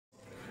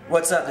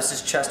What's up? This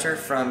is Chester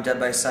from Dead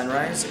by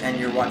Sunrise, and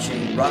you're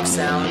watching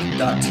rocksound.tv.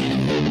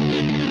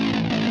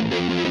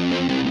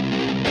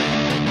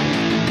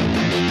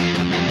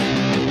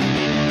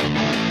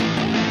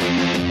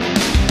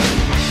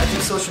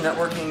 Social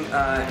networking,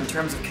 in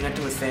terms of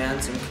connecting with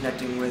fans and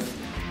connecting with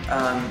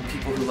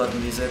people who love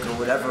music or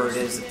whatever it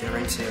is that they're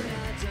into,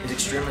 is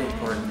extremely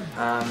important.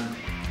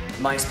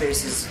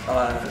 MySpace is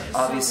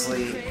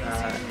obviously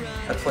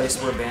a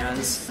place where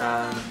bands,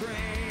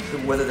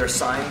 whether they're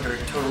signed or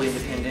totally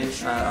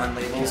independent on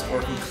labels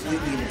or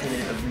completely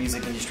independent of the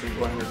music industry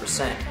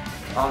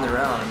 100% on their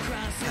own,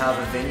 have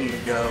a venue to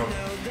go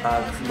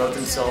promote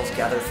themselves,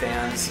 gather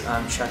fans,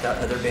 check out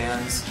other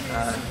bands.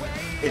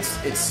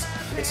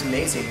 It's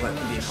amazing what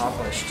can be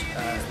accomplished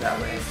that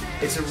way.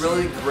 It's a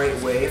really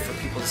great way for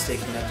people to stay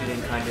connected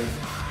and kind of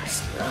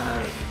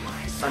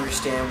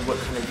understand what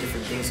kind of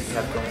different things that you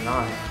have going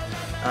on.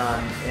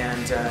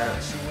 And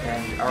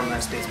our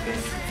MySpace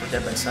page for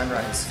Dead by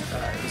Sunrise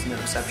is no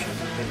exception.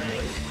 We've been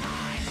really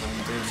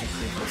doing some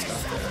pretty cool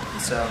stuff there.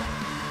 And so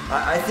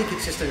I think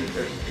it's just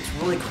it's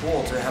really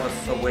cool to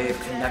have a way of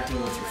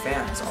connecting with your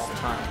fans all the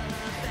time.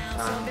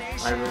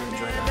 I really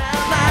enjoy that.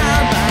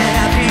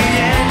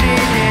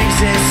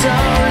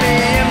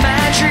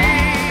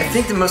 I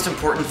think the most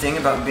important thing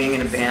about being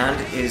in a band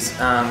is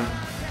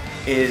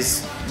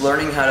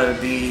learning how to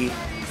be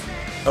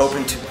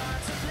open to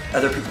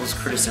other people's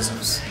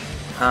criticisms,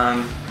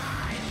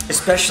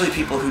 especially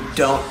people who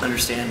don't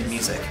understand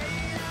music,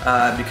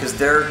 because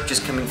they're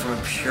just coming from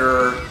a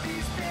pure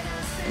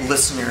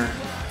listener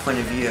point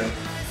of view.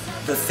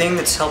 The thing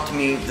that's helped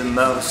me the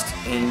most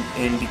in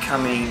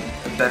becoming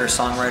a better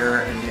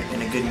songwriter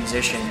and a good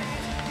musician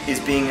is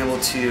being able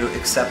to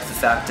accept the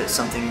fact that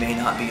something may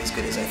not be as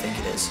good as I think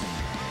it is.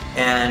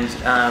 And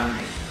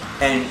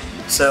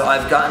so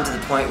I've gotten to the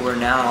point where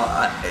now,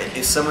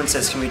 if someone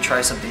says, can we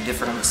try something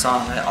different on the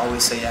song, I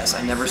always say yes.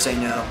 I never say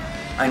no.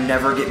 I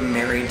never get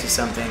married to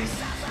something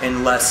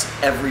unless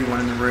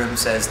everyone in the room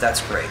says, that's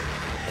great.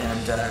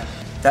 And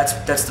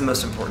that's the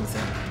most important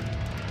thing.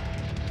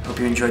 Hope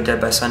you enjoyed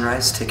Dead by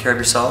Sunrise. Take care of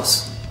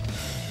yourselves.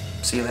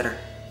 See you later.